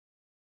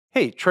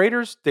Hey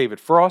traders,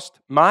 David Frost,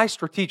 my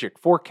strategic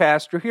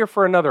forecaster here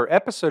for another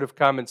episode of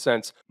Common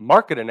Sense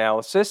Market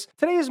Analysis.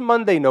 Today is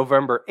Monday,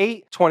 November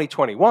 8,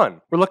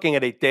 2021. We're looking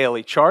at a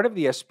daily chart of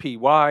the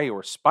SPY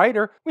or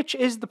Spider, which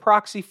is the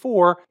proxy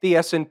for the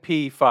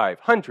S&P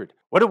 500.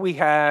 What do we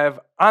have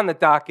on the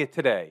docket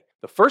today?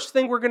 The first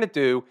thing we're going to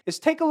do is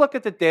take a look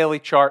at the daily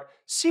chart,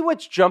 see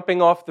what's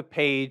jumping off the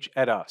page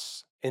at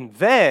us. And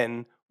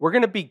then we're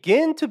going to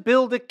begin to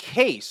build a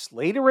case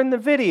later in the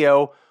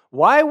video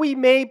why we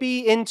may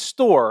be in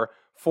store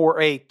for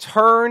a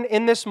turn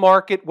in this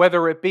market,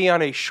 whether it be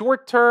on a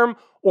short-term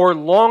or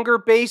longer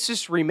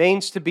basis,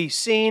 remains to be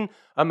seen.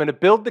 I'm going to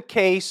build the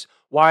case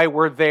why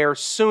we're there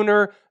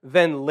sooner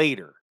than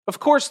later. Of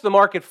course, the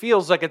market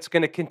feels like it's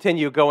going to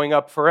continue going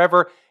up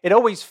forever. It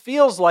always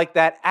feels like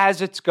that as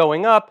it's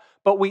going up,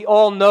 but we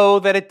all know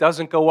that it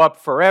doesn't go up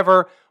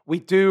forever. We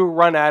do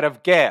run out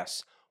of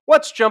gas.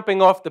 What's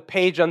jumping off the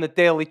page on the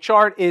daily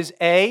chart is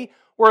A,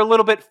 we're a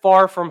little bit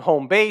far from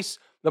home base.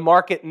 The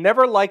market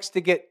never likes to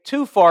get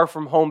too far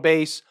from home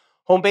base.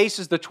 Home base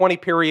is the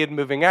 20-period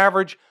moving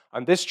average.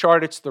 On this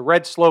chart, it's the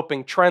red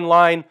sloping trend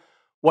line.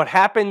 What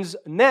happens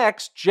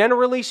next,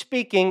 generally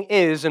speaking,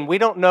 is, and we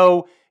don't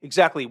know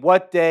exactly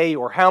what day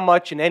or how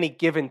much in any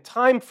given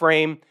time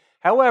frame.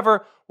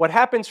 However, what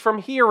happens from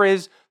here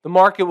is the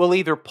market will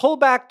either pull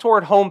back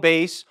toward home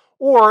base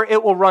or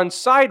it will run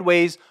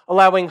sideways,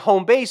 allowing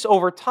home base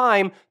over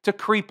time to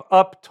creep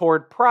up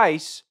toward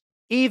price.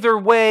 Either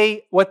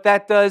way, what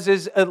that does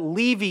is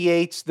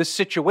alleviates the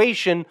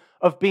situation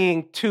of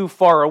being too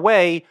far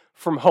away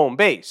from home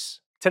base.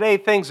 Today,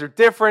 things are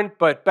different,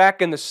 but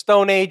back in the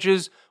Stone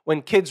Ages,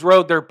 when kids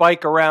rode their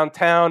bike around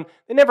town,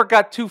 they never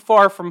got too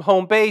far from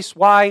home base.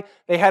 Why?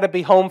 They had to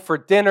be home for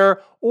dinner,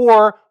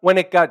 or when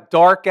it got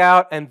dark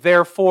out, and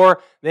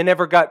therefore, they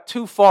never got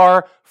too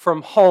far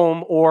from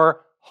home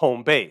or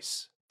home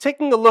base.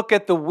 Taking a look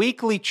at the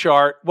weekly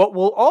chart, what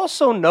we'll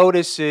also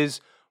notice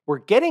is we're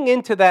getting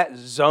into that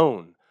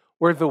zone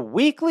where the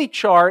weekly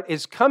chart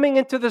is coming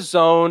into the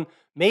zone,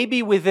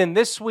 maybe within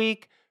this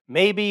week,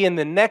 maybe in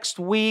the next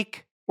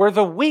week, where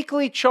the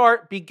weekly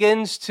chart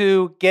begins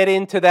to get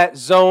into that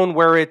zone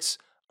where it's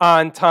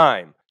on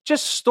time.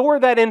 Just store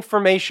that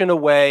information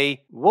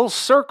away. We'll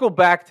circle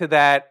back to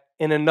that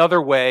in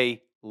another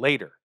way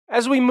later.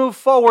 As we move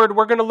forward,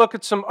 we're going to look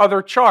at some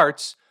other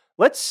charts.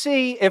 Let's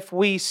see if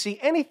we see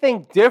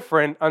anything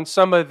different on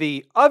some of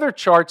the other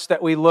charts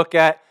that we look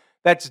at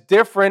that's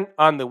different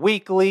on the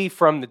weekly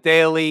from the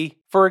daily.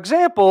 For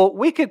example,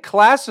 we could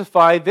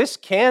classify this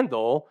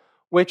candle,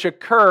 which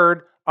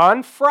occurred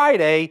on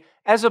Friday,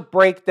 as a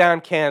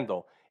breakdown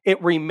candle. It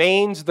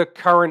remains the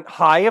current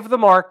high of the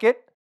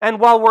market. And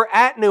while we're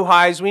at new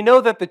highs, we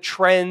know that the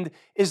trend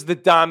is the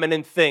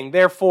dominant thing.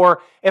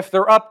 Therefore, if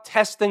they're up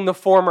testing the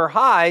former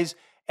highs,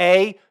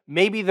 A,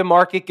 maybe the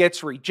market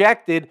gets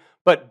rejected,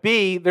 but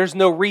B, there's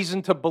no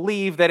reason to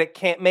believe that it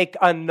can't make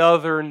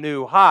another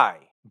new high.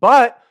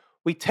 But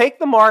we take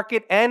the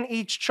market and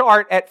each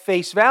chart at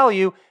face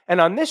value,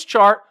 and on this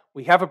chart,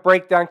 we have a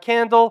breakdown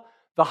candle.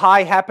 The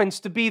high happens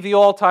to be the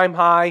all-time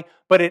high,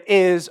 but it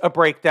is a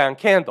breakdown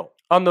candle.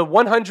 On the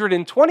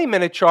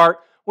 120-minute chart,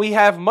 we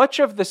have much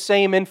of the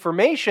same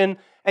information,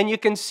 and you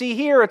can see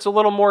here it's a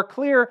little more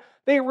clear.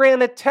 They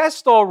ran a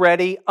test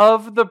already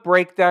of the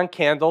breakdown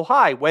candle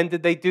high. When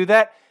did they do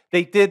that?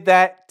 They did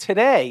that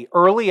today,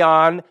 early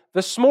on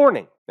this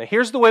morning. Now,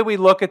 here's the way we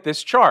look at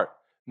this chart.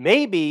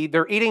 Maybe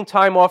they're eating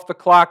time off the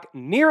clock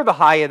near the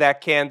high of that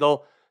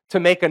candle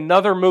to make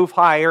another move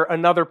higher,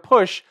 another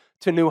push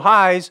to new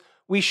highs.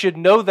 We should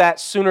know that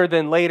sooner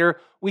than later.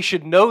 We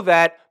should know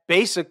that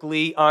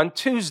basically on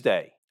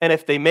Tuesday. And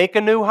if they make a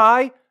new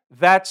high,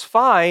 that's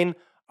fine.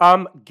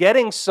 I'm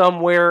getting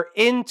somewhere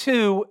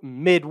into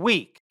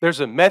midweek. There's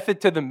a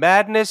method to the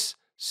madness.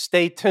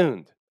 Stay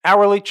tuned.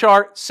 Hourly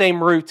chart,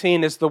 same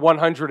routine as the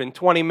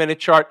 120-minute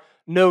chart.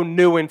 No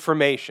new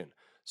information.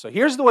 So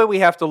here's the way we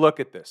have to look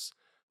at this.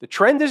 The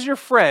trend is your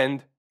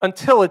friend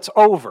until it's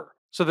over.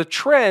 So the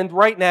trend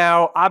right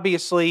now,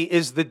 obviously,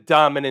 is the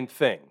dominant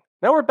thing.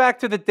 Now we're back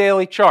to the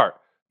daily chart.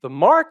 The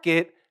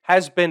market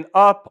has been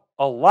up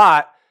a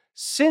lot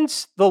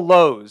since the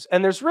lows,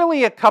 and there's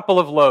really a couple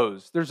of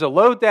lows. There's a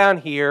low down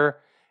here,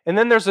 and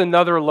then there's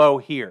another low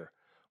here.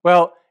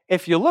 Well,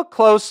 if you look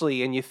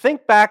closely and you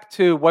think back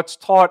to what's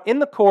taught in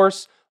the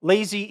course,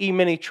 Lazy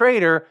E-mini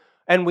Trader,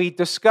 and we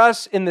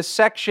discuss in the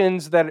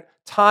sections that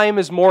time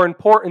is more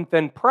important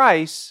than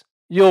price,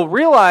 you'll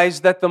realize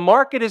that the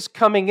market is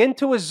coming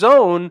into a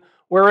zone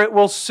where it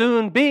will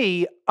soon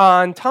be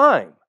on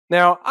time.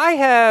 Now, I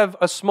have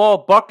a small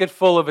bucket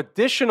full of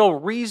additional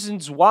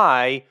reasons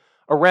why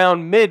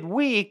around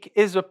midweek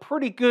is a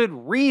pretty good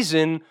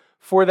reason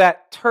for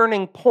that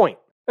turning point.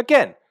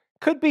 Again,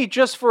 could be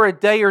just for a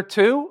day or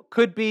two,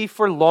 could be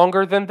for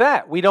longer than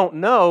that. We don't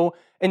know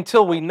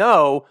until we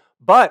know,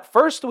 but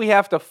first we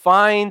have to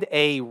find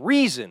a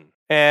reason.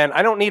 And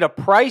I don't need a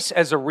price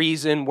as a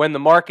reason when the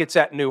market's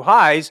at new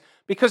highs,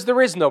 because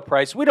there is no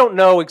price. We don't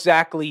know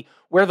exactly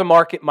where the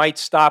market might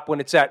stop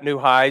when it's at new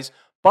highs,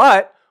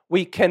 but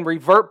we can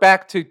revert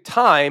back to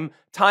time.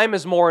 Time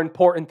is more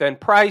important than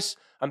price.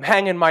 I'm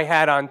hanging my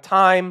hat on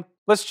time.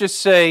 Let's just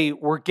say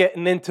we're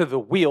getting into the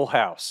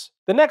wheelhouse.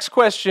 The next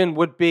question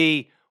would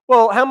be,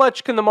 well, how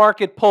much can the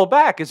market pull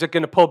back? Is it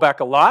going to pull back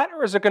a lot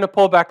or is it going to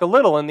pull back a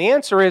little? And the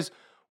answer is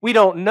we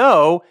don't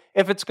know.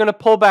 If it's going to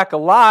pull back a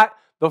lot,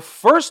 the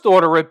first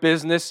order of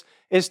business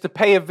is to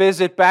pay a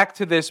visit back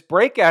to this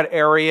breakout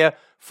area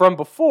from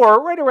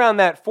before, right around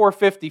that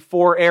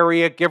 454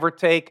 area, give or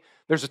take.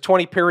 There's a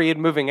 20-period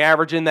moving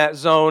average in that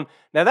zone.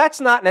 Now, that's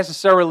not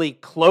necessarily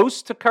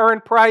close to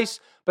current price,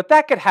 but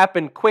that could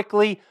happen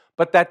quickly.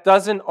 But that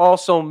doesn't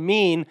also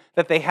mean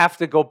that they have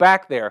to go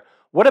back there.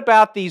 What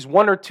about these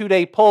 1 or 2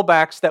 day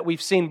pullbacks that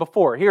we've seen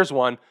before? Here's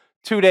one,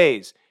 2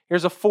 days.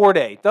 Here's a 4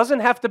 day. Doesn't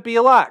have to be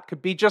a lot.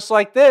 Could be just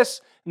like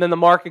this, and then the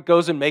market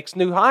goes and makes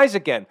new highs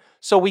again.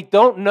 So we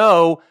don't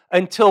know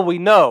until we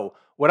know.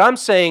 What I'm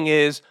saying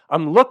is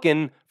I'm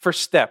looking for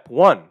step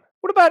one.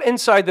 What about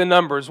inside the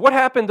numbers? What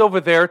happened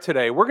over there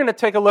today? We're going to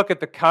take a look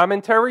at the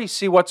commentary,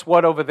 see what's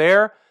what over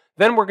there.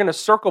 Then we're going to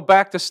circle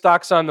back to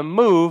stocks on the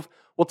move.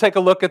 We'll take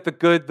a look at the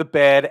good, the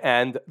bad,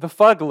 and the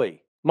fugly.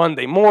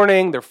 Monday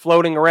morning, they're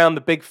floating around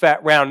the big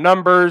fat round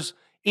numbers,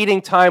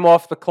 eating time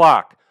off the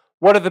clock.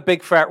 What are the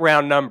big fat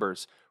round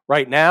numbers?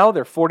 Right now,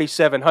 they're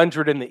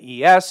 4,700 in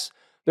the ES.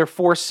 They're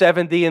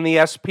 470 in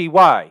the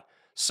SPY.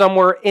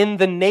 Somewhere in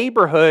the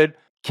neighborhood,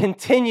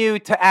 continue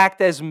to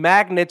act as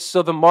magnets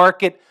so the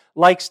market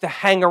likes to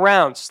hang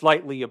around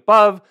slightly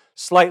above,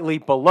 slightly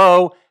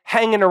below,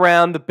 hanging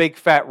around the big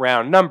fat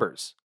round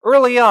numbers.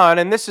 Early on,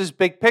 and this is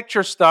big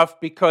picture stuff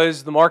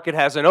because the market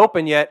hasn't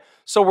opened yet,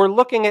 so we're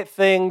looking at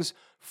things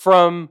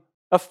from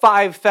a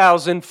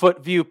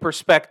 5,000-foot view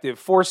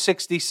perspective.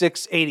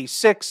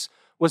 466.86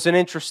 was an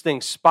interesting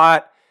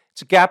spot.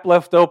 It's a gap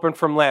left open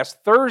from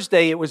last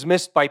Thursday. It was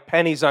missed by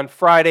pennies on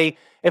Friday.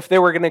 If they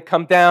were going to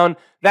come down,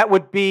 that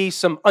would be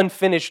some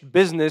unfinished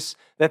business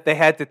that they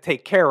had to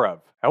take care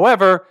of.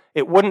 However,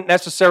 it wouldn't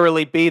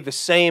necessarily be the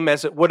same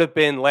as it would have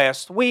been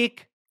last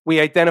week. We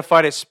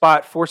identified a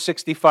spot,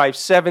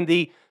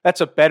 465.70.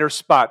 That's a better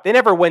spot. They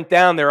never went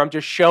down there. I'm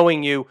just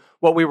showing you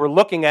what we were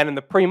looking at in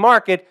the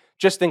pre-market,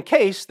 just in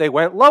case they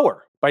went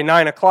lower. By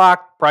 9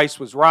 o'clock, price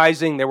was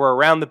rising. They were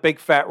around the big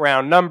fat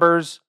round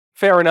numbers.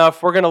 Fair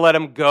enough. We're going to let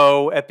them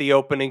go at the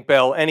opening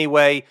bell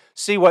anyway,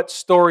 see what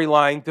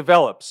storyline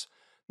develops.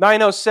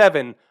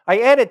 9:07, I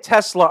added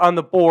Tesla on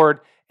the board.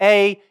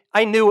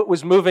 I knew it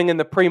was moving in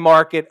the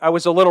pre-market. I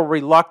was a little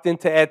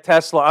reluctant to add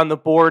Tesla on the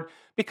board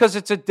because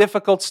it's a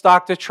difficult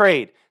stock to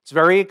trade. It's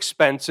very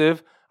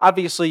expensive.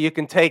 Obviously, you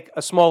can take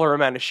a smaller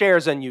amount of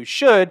shares, and you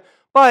should,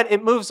 but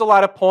it moves a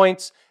lot of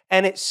points,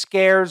 and it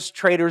scares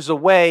traders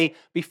away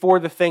before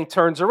the thing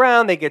turns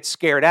around. They get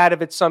scared out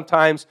of it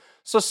sometimes.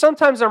 So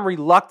sometimes I'm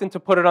reluctant to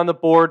put it on the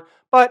board,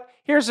 but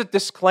here's a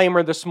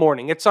disclaimer this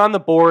morning. It's on the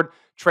board.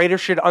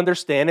 Traders should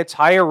understand it's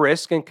higher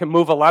risk and can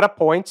move a lot of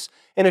points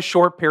in a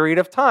short period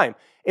of time.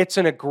 It's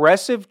an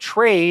aggressive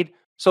trade,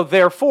 so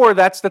therefore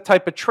that's the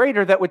type of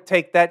trader that would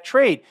take that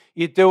trade.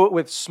 You do it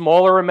with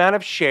smaller amount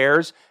of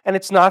shares, and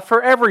it's not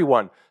for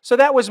everyone. So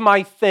that was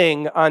my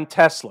thing on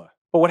Tesla.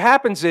 But what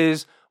happens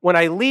is when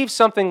I leave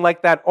something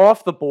like that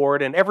off the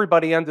board and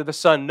everybody under the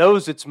sun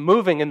knows it's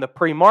moving in the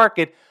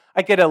pre-market,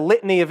 I get a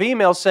litany of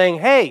emails saying,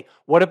 hey,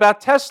 what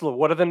about Tesla?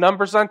 What are the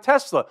numbers on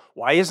Tesla?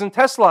 Why isn't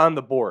Tesla on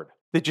the board?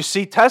 Did you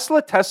see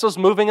Tesla? Tesla's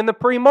moving in the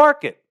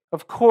pre-market.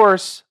 Of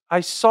course,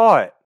 I saw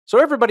it. So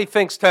everybody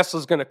thinks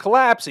Tesla's going to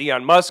collapse.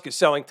 Elon Musk is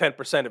selling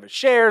 10% of his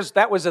shares.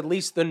 That was at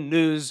least the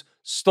news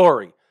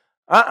story.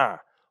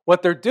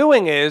 What they're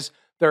doing is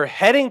they're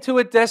heading to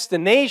a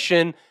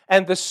destination,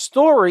 and the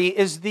story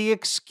is the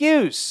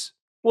excuse.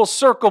 We'll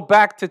circle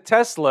back to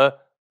Tesla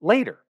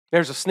later.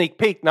 There's a sneak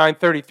peek,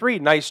 9:33.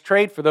 Nice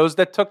trade for those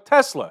that took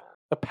Tesla.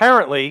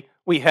 Apparently,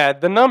 we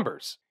had the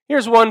numbers.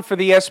 Here's one for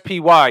the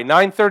SPY,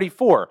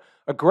 9:34.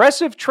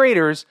 Aggressive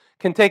traders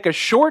can take a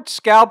short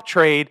scalp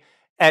trade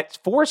at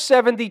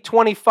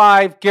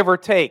 470.25, give or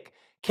take.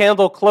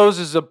 Candle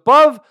closes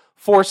above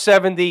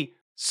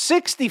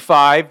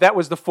 470.65. That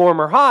was the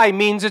former high,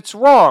 means it's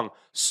wrong.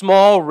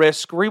 Small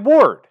risk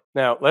reward.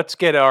 Now, let's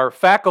get our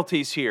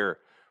faculties here.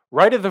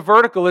 Right of the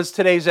vertical is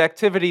today's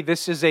activity.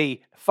 This is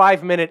a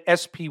 5-minute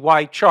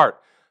SPY chart.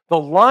 The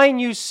line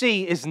you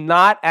see is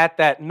not at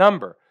that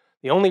number.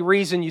 The only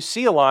reason you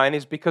see a line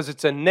is because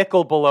it's a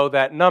nickel below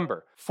that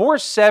number.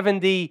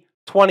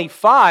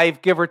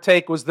 470.25, give or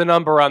take, was the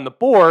number on the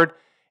board.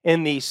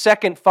 In the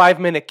second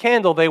 5-minute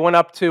candle, they went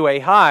up to a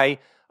high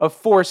of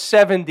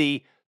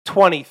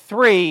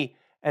 470.23,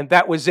 and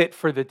that was it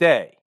for the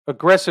day.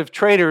 Aggressive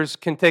traders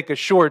can take a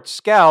short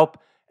scalp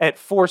at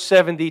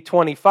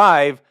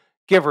 470.25,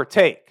 give or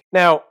take.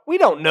 Now, we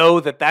don't know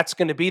that that's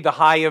going to be the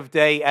high of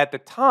day at the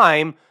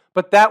time,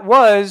 but that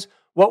was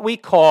what we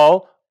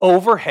call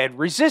overhead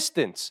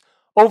resistance.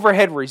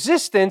 Overhead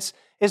resistance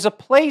is a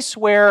place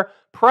where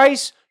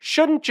price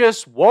shouldn't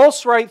just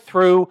waltz right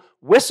through,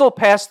 whistle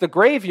past the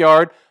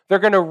graveyard. They're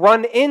going to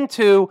run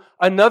into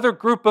another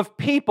group of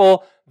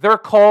people. They're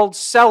called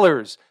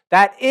sellers.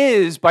 That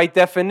is, by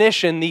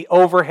definition, the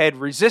overhead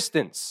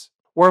resistance.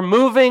 We're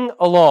moving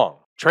along.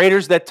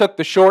 Traders that took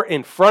the short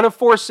in front of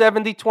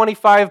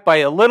 470.25 by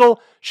a little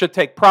should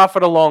take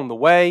profit along the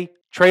way.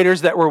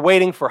 Traders that were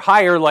waiting for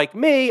higher like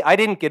me, I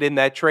didn't get in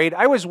that trade.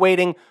 I was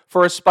waiting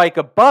for a spike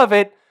above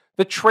it.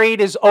 The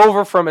trade is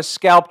over from a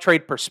scalp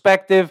trade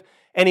perspective.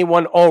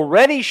 Anyone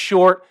already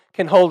short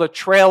can hold a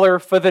trailer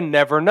for the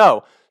never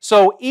know.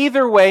 So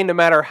either way, no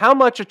matter how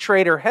much a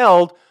trader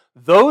held,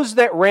 those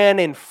that ran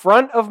in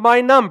front of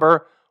my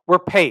number were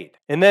paid.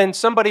 And then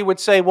somebody would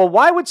say, well,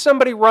 why would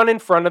somebody run in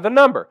front of the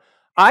number?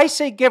 I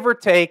say give or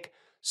take,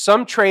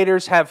 some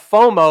traders have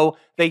FOMO.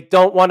 They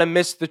don't want to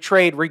miss the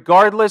trade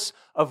regardless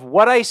of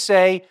what I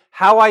say,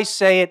 how I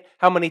say it,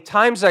 how many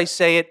times I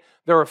say it.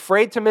 They're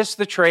afraid to miss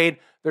the trade.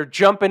 They're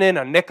jumping in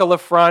a nickel in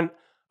front,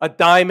 a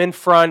dime in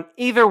front.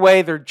 Either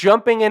way, they're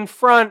jumping in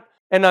front.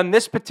 And on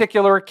this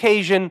particular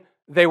occasion,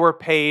 they were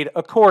paid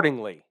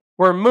accordingly.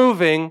 We're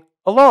moving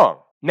along.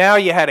 Now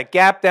you had a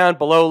gap down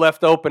below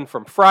left open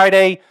from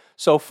Friday.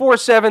 So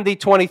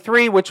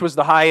 470.23, which was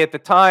the high at the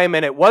time,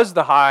 and it was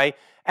the high,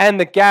 and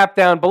the gap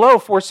down below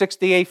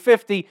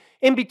 468.50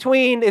 in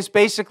between is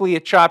basically a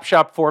chop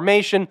shop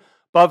formation.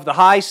 Above the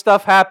high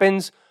stuff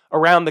happens,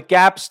 around the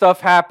gap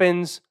stuff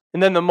happens,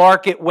 and then the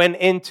market went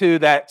into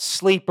that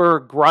sleeper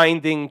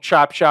grinding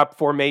chop shop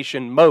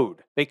formation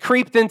mode. They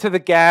creeped into the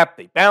gap,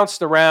 they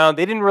bounced around,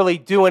 they didn't really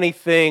do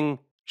anything,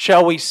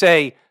 shall we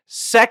say,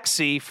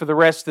 sexy for the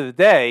rest of the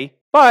day.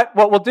 But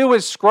what we'll do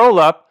is scroll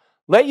up,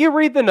 let you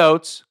read the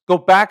notes, go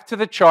back to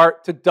the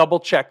chart to double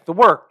check the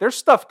work. There's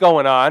stuff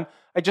going on.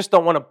 I just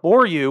don't want to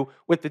bore you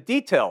with the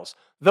details.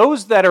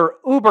 Those that are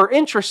uber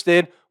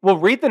interested will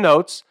read the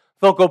notes,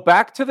 they'll go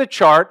back to the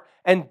chart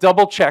and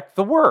double check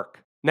the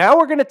work. Now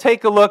we're going to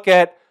take a look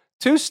at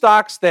two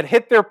stocks that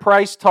hit their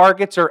price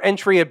targets or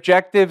entry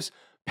objectives,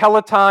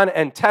 Peloton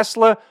and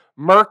Tesla.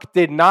 Merck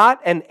did not,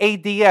 and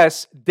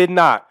ADS did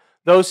not.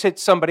 Those hit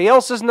somebody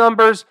else's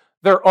numbers,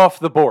 they're off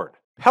the board.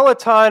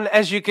 Peloton,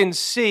 as you can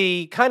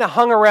see, kind of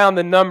hung around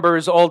the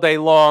numbers all day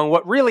long.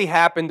 What really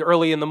happened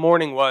early in the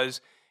morning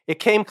was it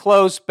came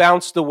close,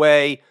 bounced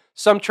away.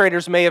 Some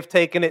traders may have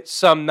taken it,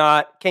 some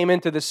not. Came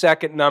into the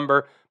second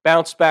number,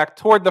 bounced back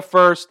toward the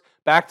first,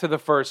 back to the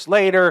first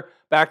later,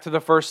 back to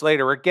the first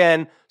later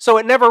again. So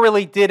it never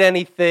really did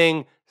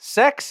anything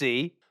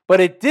sexy, but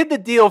it did the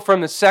deal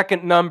from the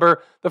second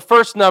number. The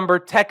first number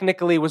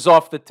technically was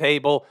off the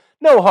table.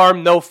 No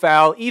harm, no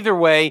foul. Either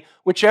way,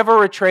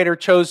 whichever a trader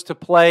chose to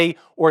play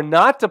or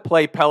not to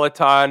play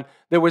Peloton,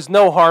 there was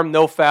no harm,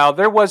 no foul.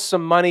 There was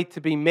some money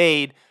to be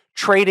made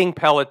trading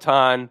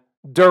Peloton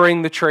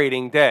during the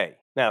trading day.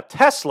 Now,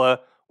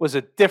 Tesla was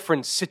a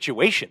different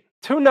situation.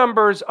 Two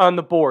numbers on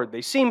the board.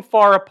 They seem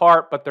far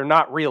apart, but they're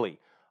not really.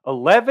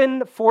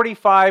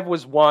 11.45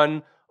 was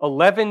one,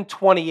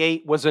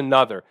 11.28 was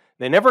another.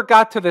 They never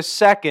got to the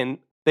second.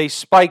 They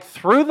spiked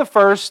through the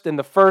first in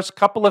the first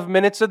couple of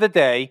minutes of the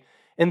day,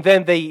 and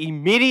then they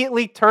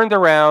immediately turned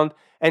around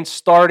and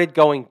started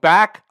going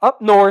back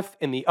up north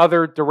in the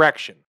other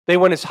direction. They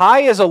went as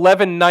high as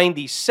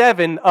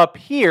 11.97 up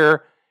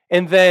here,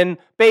 and then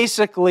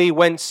basically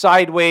went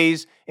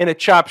sideways in a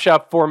chop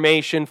shop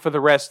formation for the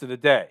rest of the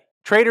day.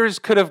 Traders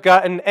could have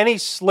gotten any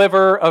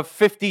sliver of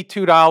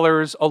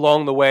 $52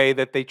 along the way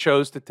that they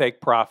chose to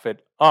take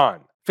profit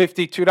on.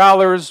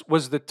 $52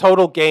 was the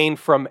total gain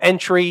from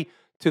entry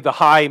to the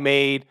high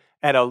made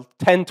at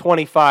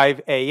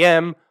 10:25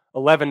 a.m.,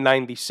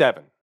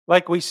 11.97.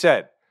 Like we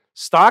said,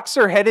 stocks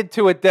are headed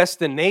to a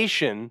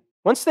destination.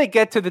 Once they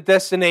get to the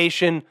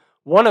destination,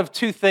 one of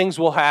two things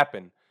will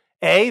happen.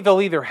 A,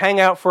 they'll either hang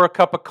out for a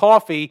cup of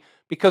coffee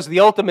because the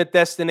ultimate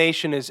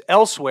destination is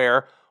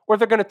elsewhere, or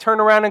they're going to turn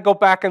around and go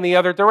back in the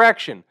other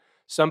direction.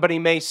 Somebody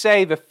may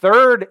say the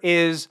third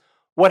is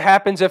what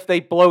happens if they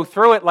blow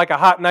through it like a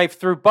hot knife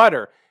through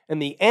butter.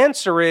 And the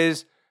answer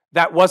is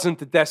that wasn't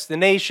the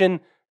destination,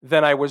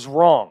 then I was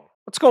wrong.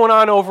 What's going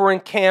on over in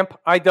Camp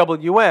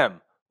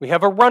IWM? We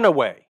have a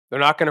runaway. They're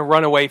not going to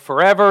run away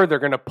forever. They're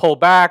going to pull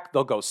back.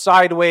 They'll go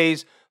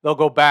sideways. They'll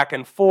go back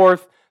and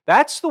forth.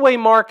 That's the way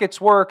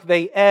markets work.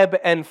 They ebb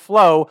and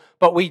flow,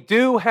 but we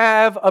do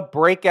have a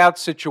breakout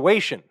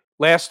situation.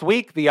 Last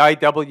week, the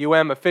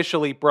IWM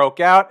officially broke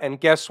out, and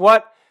guess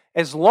what?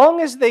 As long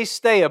as they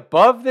stay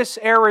above this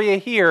area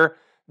here,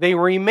 they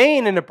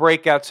remain in a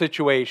breakout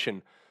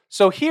situation.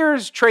 So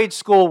here's Trade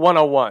School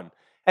 101.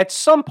 At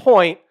some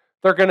point,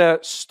 they're going to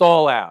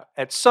stall out.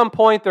 At some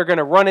point, they're going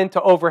to run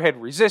into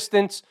overhead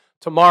resistance.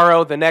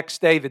 Tomorrow, the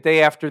next day, the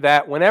day after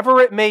that, whenever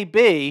it may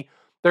be,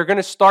 they're going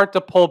to start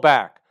to pull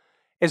back.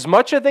 As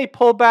much as they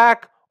pull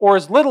back or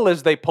as little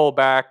as they pull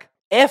back,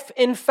 if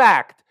in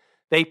fact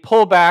they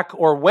pull back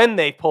or when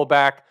they pull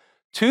back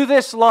to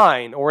this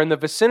line or in the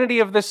vicinity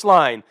of this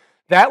line,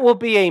 that will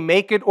be a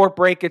make it or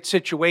break it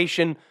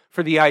situation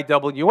for the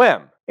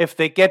IWM. If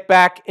they get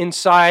back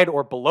inside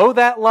or below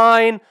that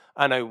line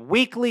on a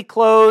weekly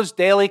close,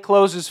 daily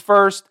closes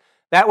first,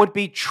 that would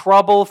be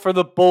trouble for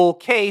the bull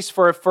case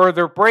for a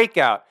further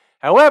breakout.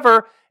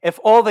 However, if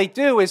all they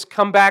do is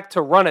come back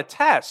to run a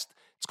test,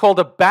 it's called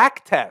a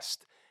back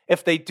test.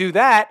 If they do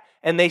that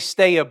and they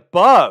stay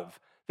above,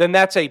 then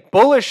that's a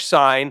bullish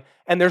sign,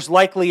 and there's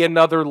likely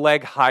another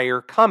leg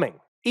higher coming.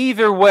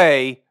 Either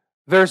way,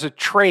 there's a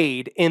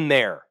trade in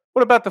there.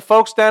 What about the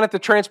folks down at the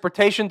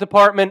transportation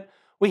department?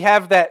 We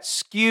have that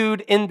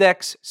skewed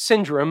index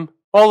syndrome.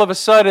 All of a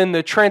sudden,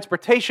 the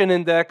transportation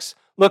index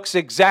looks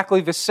exactly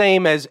the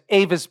same as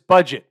Avis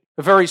budget,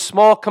 a very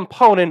small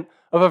component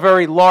of a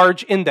very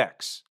large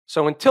index.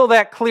 So until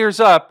that clears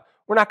up,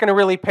 we're not going to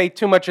really pay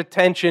too much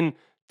attention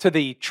to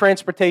the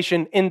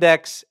transportation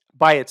index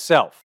by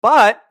itself.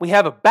 But we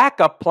have a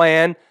backup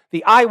plan.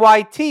 The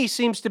IYT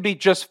seems to be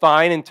just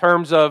fine in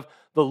terms of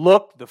the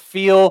look, the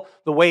feel,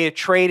 the way it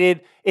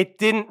traded. It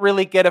didn't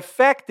really get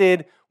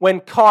affected when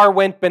CAR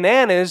went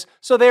bananas,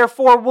 so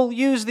therefore we'll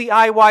use the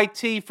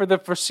IYT for the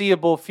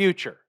foreseeable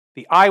future.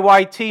 The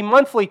IYT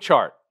monthly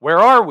chart, where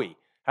are we?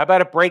 How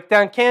about a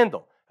breakdown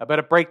candle? How about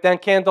a breakdown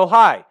candle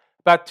high?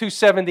 About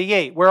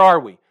 278, where are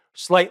we?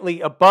 Slightly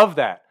above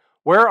that.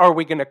 Where are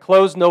we going to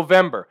close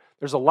November?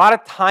 There's a lot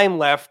of time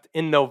left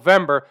in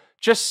November.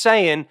 Just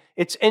saying,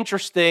 it's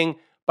interesting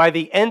by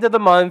the end of the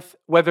month,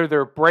 whether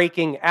they're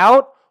breaking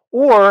out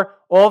or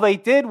all they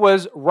did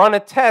was run a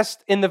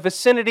test in the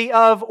vicinity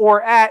of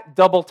or at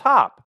double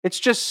top. It's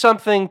just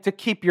something to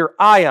keep your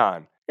eye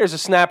on. Here's a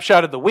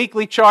snapshot of the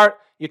weekly chart.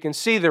 You can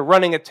see they're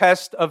running a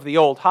test of the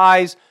old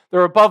highs.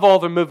 They're above all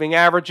their moving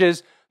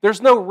averages.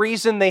 There's no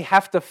reason they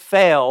have to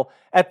fail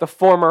at the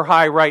former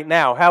high right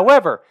now.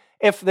 However,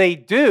 if they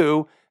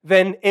do,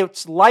 then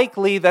it's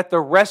likely that the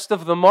rest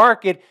of the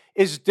market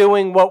is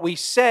doing what we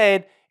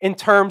said in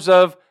terms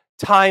of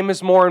time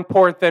is more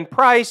important than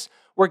price.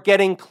 We're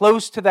getting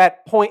close to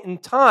that point in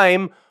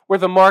time where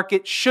the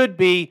market should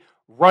be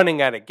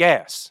running out of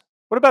gas.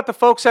 What about the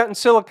folks out in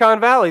Silicon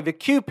Valley, the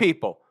Q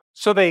people?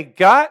 So they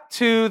got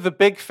to the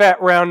big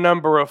fat round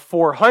number of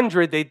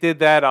 400. They did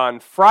that on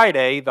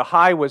Friday. The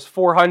high was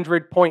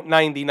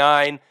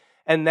 400.99,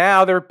 and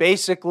now they're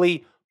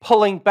basically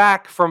pulling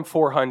back from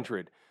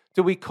 400.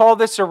 Do we call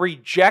this a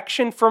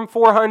rejection from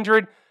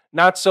 400?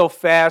 Not so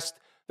fast.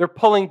 They're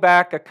pulling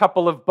back a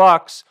couple of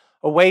bucks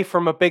away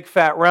from a big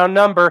fat round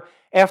number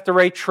after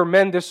a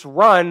tremendous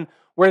run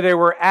where they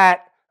were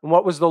at, and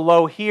what was the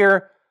low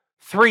here?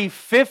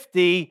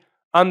 350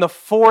 on the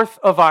 4th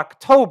of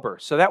October.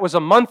 So that was a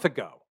month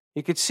ago.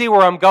 You can see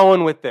where I'm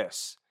going with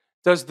this.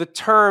 Does the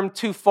term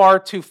too far,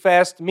 too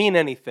fast mean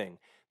anything?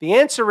 The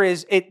answer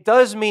is it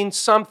does mean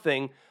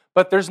something,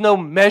 but there's no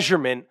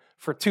measurement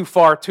for too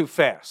far, too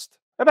fast.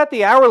 How about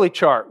the hourly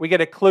chart? We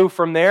get a clue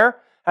from there.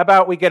 How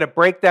about we get a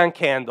breakdown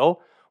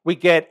candle? We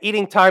get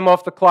eating time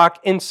off the clock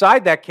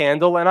inside that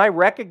candle, and I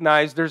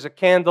recognize there's a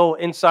candle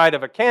inside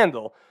of a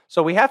candle.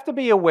 So we have to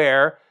be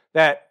aware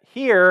that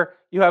here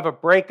you have a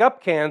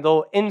break-up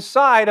candle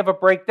inside of a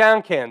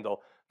breakdown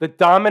candle. The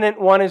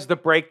dominant one is the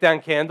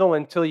breakdown candle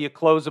until you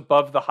close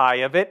above the high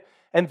of it.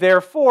 And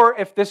therefore,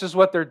 if this is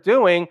what they're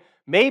doing,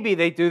 maybe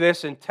they do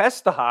this and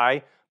test the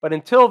high, but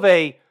until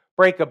they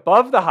break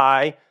above the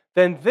high,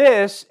 then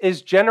this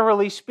is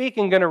generally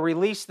speaking going to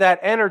release that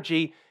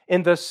energy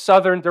in the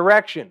southern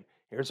direction.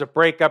 Here's a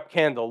breakup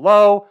candle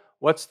low.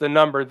 What's the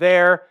number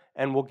there?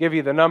 And we'll give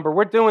you the number.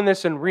 We're doing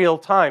this in real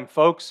time,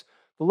 folks.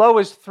 The low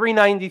is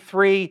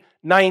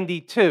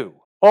 393.92.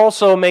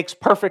 Also makes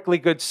perfectly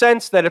good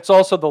sense that it's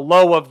also the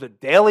low of the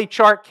daily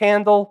chart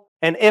candle.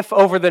 And if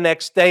over the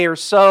next day or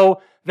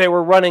so they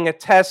were running a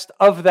test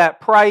of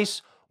that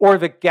price or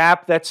the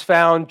gap that's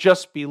found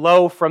just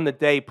below from the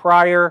day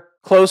prior,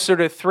 closer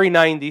to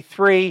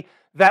 393,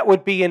 that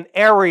would be an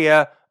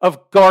area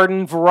of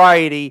garden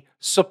variety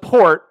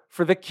support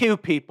for the Q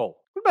people.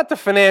 What about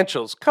the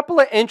financials? Couple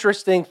of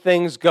interesting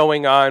things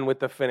going on with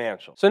the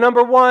financials. So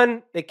number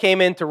one, they came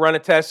in to run a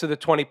test of the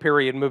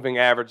 20-period moving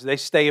average. They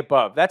stay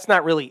above. That's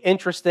not really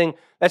interesting.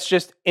 That's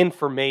just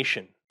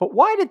information. But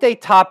why did they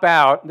top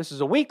out? This is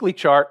a weekly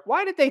chart.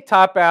 Why did they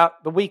top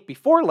out the week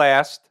before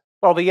last?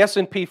 Well, the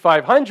S&P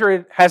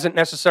 500 hasn't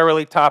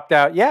necessarily topped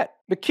out yet.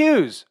 The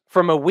Qs,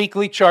 from a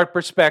weekly chart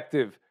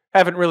perspective,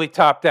 haven't really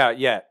topped out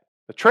yet.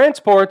 The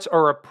transports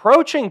are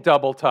approaching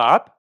double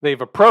top.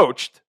 They've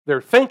approached.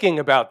 They're thinking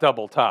about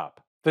double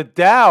top. The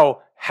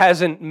Dow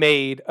hasn't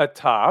made a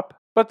top,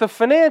 but the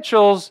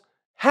financials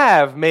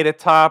have made a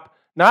top,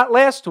 not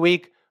last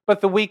week,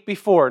 but the week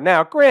before.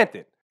 Now,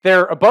 granted,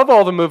 they're above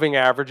all the moving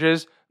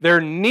averages.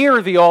 They're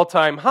near the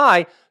all-time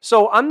high.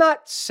 So I'm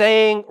not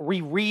saying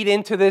we read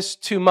into this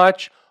too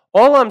much.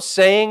 All I'm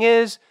saying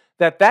is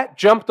that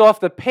jumped off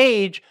the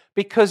page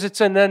because it's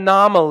an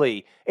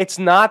anomaly. It's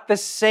not the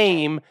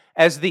same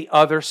as the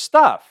other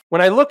stuff.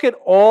 When I look at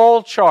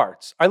all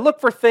charts, I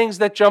look for things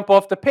that jump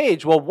off the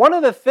page. Well, one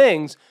of the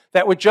things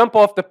that would jump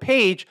off the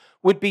page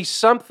would be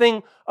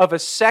something of a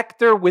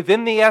sector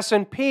within the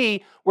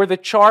S&P where the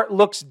chart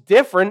looks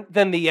different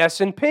than the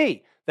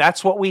S&P.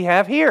 That's what we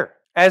have here.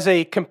 As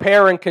a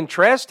compare and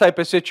contrast type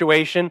of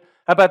situation,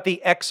 how about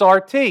the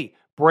XRT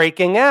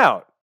breaking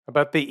out? How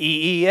about the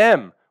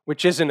EEM,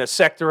 which isn't a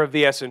sector of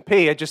the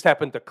S&P? I just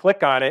happened to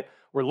click on it.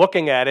 We're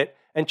looking at it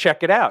and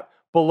check it out.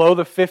 Below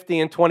the 50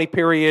 and 20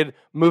 period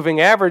moving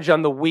average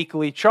on the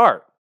weekly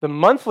chart. The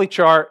monthly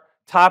chart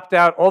topped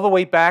out all the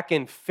way back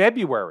in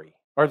February.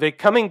 Are they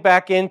coming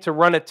back in to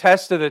run a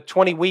test of the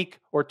 20-week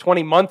or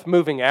 20-month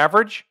moving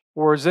average?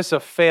 Or is this a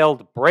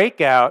failed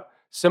breakout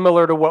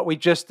similar to what we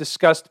just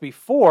discussed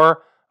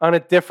before on a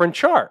different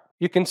chart?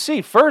 You can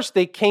see first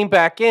they came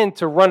back in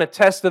to run a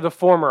test of the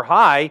former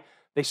high.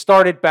 They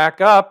started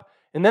back up,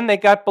 and then they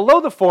got below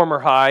the former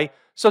high.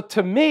 So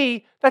to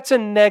me, that's a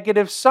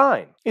negative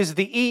sign. Is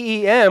the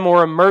EEM,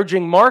 or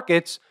emerging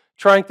markets,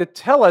 trying to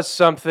tell us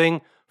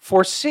something,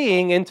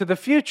 foreseeing into the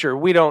future?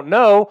 We don't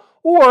know.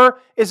 Or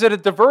is it a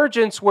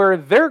divergence where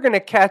they're going to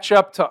catch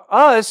up to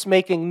us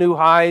making new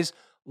highs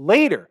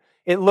later?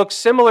 It looks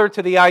similar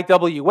to the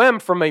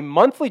IWM from a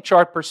monthly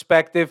chart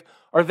perspective.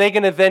 Are they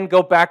going to then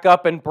go back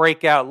up and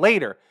break out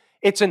later?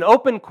 It's an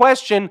open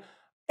question.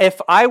 If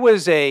I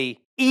was a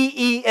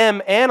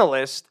EEM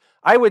analyst,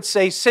 I would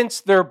say since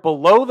they're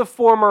below the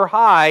former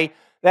high,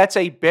 that's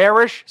a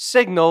bearish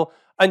signal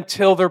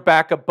until they're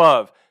back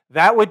above.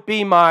 That would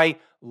be my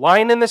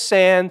line in the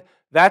sand.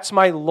 That's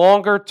my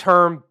longer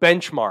term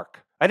benchmark.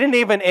 I didn't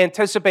even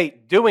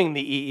anticipate doing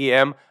the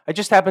EEM. I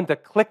just happened to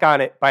click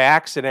on it by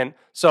accident,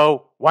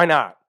 so why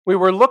not? We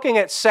were looking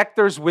at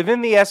sectors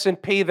within the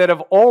S&P that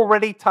have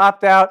already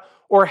topped out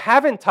or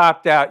haven't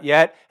topped out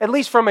yet, at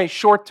least from a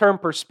short-term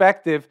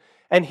perspective.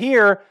 And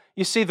here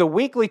you see the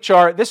weekly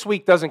chart. This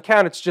week doesn't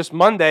count. It's just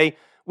Monday.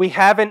 We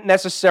haven't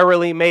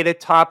necessarily made a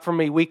top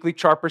from a weekly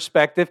chart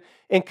perspective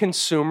in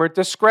consumer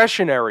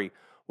discretionary.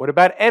 What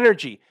about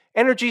energy?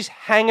 Energy's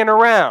hanging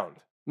around.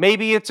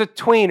 Maybe it's a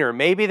tweener.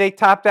 Maybe they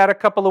topped out a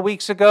couple of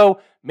weeks ago.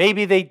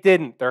 Maybe they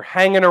didn't. They're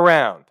hanging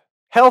around.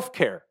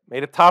 Healthcare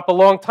made a top a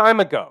long time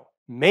ago.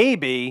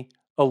 Maybe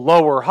a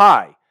lower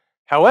high.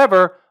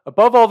 However,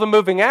 above all the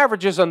moving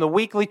averages on the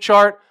weekly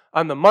chart,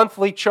 on the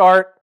monthly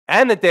chart,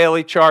 and the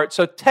daily chart,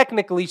 so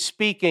technically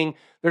speaking,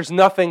 there's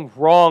nothing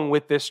wrong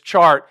with this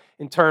chart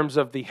in terms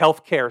of the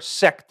healthcare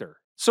sector.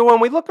 So when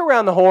we look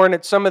around the horn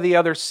at some of the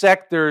other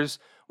sectors,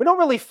 we don't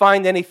really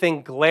find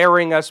anything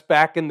glaring us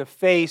back in the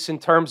face in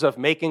terms of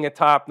making a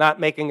top, not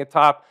making a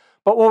top.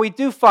 But what we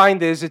do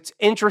find is it's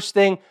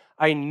interesting.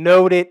 I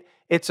note it.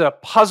 It's a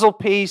puzzle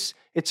piece.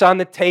 It's on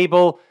the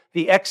table.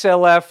 The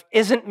XLF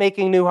isn't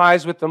making new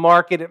highs with the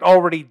market. It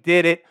already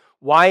did it.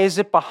 Why is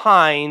it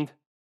behind?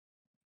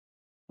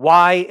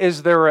 Why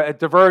is there a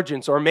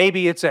divergence? Or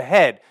maybe it's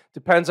ahead.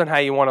 Depends on how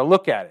you want to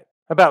look at it.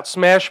 About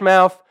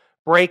Smashmouth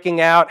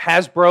breaking out,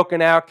 has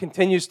broken out,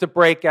 continues to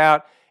break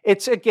out.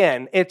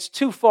 It's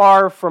too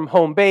far from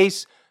home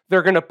base.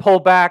 They're going to pull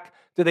back.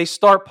 Do they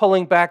start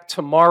pulling back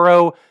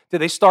tomorrow? Do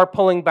they start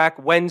pulling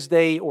back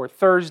Wednesday or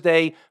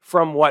Thursday?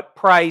 From what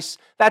price?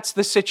 That's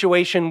the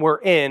situation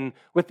we're in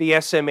with the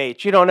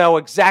SMH. You don't know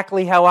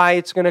exactly how high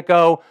it's going to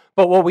go,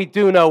 but what we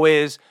do know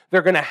is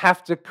they're going to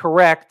have to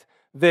correct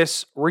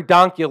this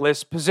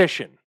redonkulous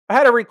position. I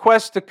had a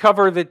request to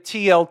cover the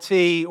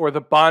TLT, or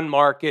the bond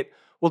market.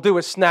 We'll do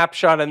a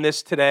snapshot on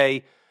this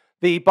today.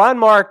 The bond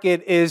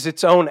market is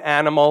its own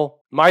animal.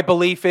 My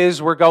belief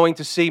is we're going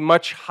to see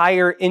much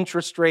higher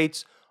interest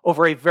rates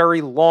over a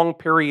very long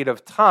period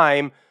of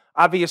time.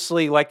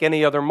 Obviously, like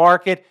any other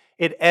market,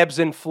 it ebbs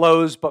and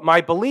flows, but my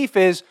belief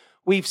is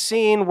we've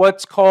seen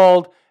what's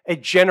called a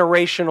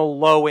generational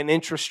low in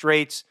interest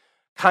rates.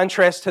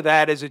 Contrast to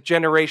that is a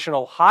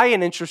generational high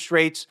in interest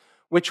rates,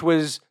 which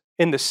was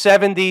in the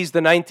 70s,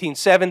 the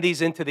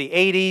 1970s into the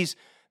 80s.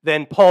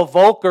 Then Paul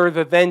Volcker,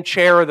 the then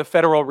chair of the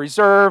Federal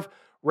Reserve,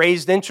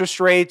 raised interest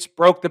rates,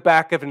 broke the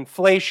back of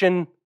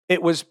inflation.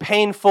 It was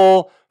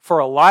painful for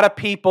a lot of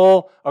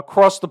people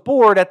across the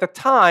board at the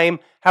time.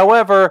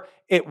 However,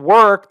 it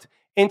worked.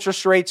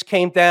 Interest rates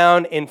came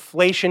down,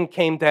 inflation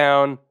came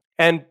down,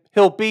 and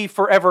he'll be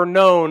forever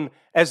known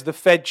as the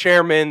Fed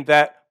chairman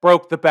that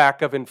broke the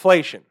back of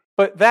inflation.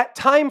 But that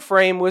time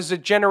frame was a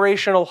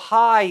generational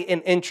high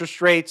in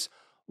interest rates,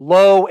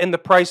 low in the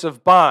price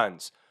of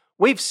bonds.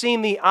 We've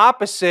seen the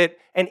opposite,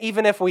 and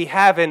even if we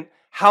haven't,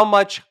 how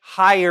much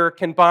higher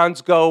can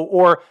bonds go,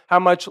 or how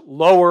much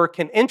lower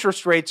can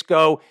interest rates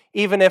go,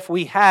 even if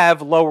we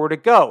have lower to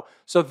go?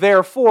 So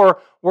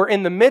therefore, we're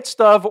in the midst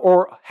of,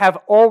 or have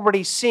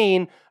already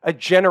seen, a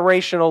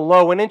generational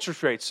low in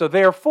interest rates. So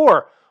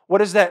therefore, what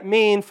does that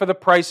mean for the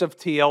price of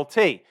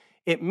TLT?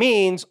 It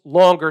means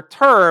longer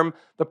term,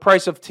 the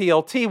price of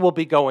TLT will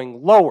be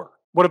going lower.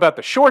 What about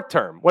the short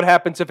term? What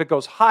happens if it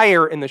goes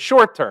higher in the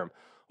short term?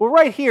 Well,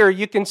 right here,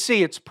 you can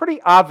see it's pretty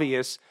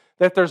obvious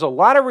that there's a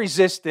lot of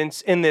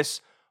resistance in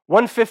this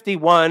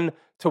 151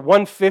 to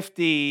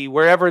 150,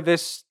 wherever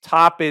this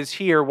top is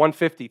here,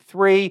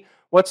 153.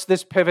 What's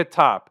this pivot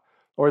top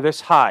or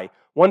this high?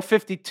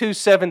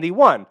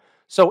 152.71.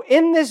 So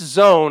in this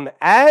zone,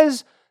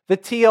 as the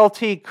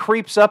TLT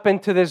creeps up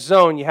into this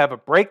zone, you have a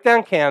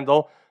breakdown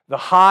candle. The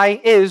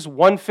high is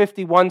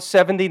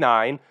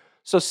 151.79.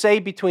 So say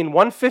between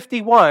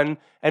 151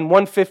 and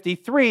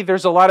 153,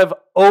 there's a lot of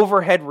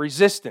overhead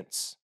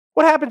resistance.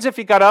 What happens if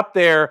you got up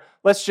there,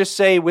 let's just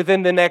say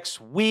within the next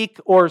week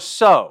or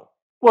so?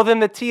 Well, then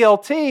the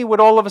TLT would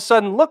all of a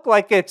sudden look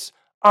like it's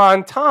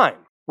on time.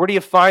 Where do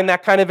you find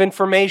that kind of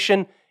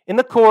information? In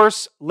the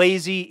course,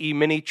 Lazy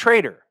E-mini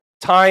Trader.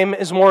 Time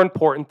is more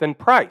important than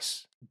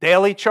price.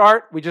 Daily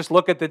chart, we just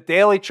look at the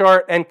daily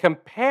chart and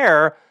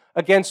compare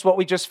against what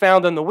we just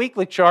found on the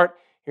weekly chart.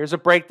 Here's a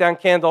breakdown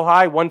candle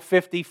high,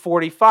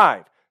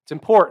 150.45. It's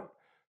important.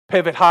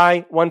 Pivot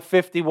high,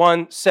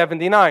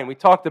 151.79. We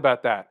talked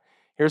about that.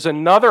 Here's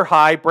another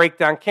high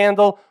breakdown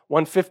candle,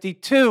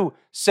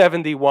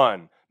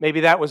 152.71.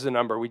 Maybe that was the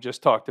number we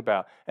just talked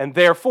about. And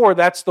therefore,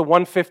 that's the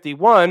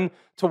 151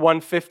 to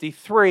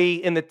 153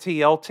 in the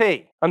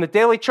TLT. On the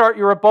daily chart,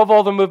 you're above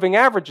all the moving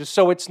averages,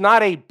 so it's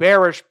not a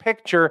bearish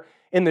picture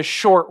in the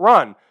short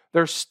run.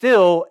 They're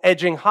still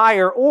edging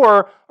higher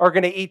or are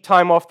going to eat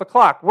time off the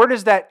clock. Where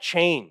does that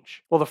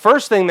change? Well, the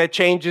first thing that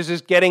changes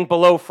is getting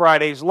below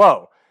Friday's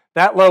low.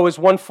 That low is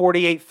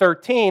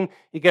 148.13.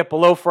 You get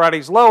below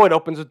Friday's low, it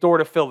opens the door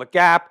to fill the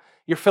gap.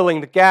 You're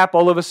filling the gap.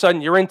 All of a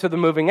sudden, you're into the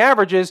moving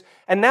averages.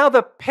 And now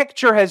the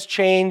picture has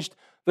changed.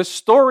 The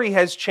story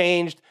has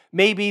changed.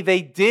 Maybe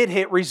they did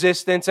hit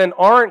resistance and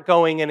aren't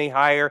going any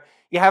higher.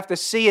 You have to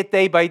see it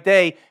day by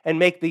day and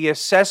make the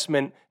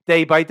assessment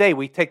day by day.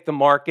 We take the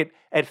market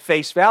at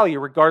face value,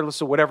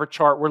 regardless of whatever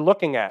chart we're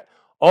looking at.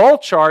 All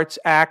charts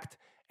act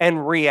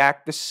and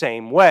react the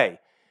same way.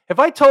 If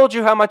I told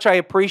you how much I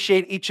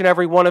appreciate each and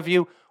every one of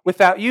you,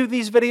 without you,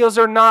 these videos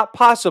are not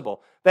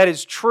possible. That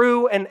is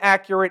true and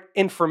accurate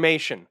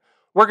information.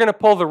 We're going to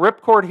pull the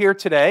ripcord here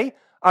today.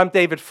 I'm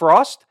David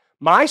Frost,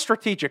 my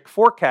strategic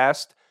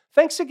forecast.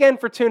 Thanks again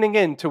for tuning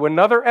in to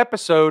another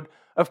episode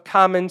of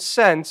Common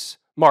Sense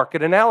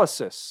Market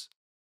Analysis.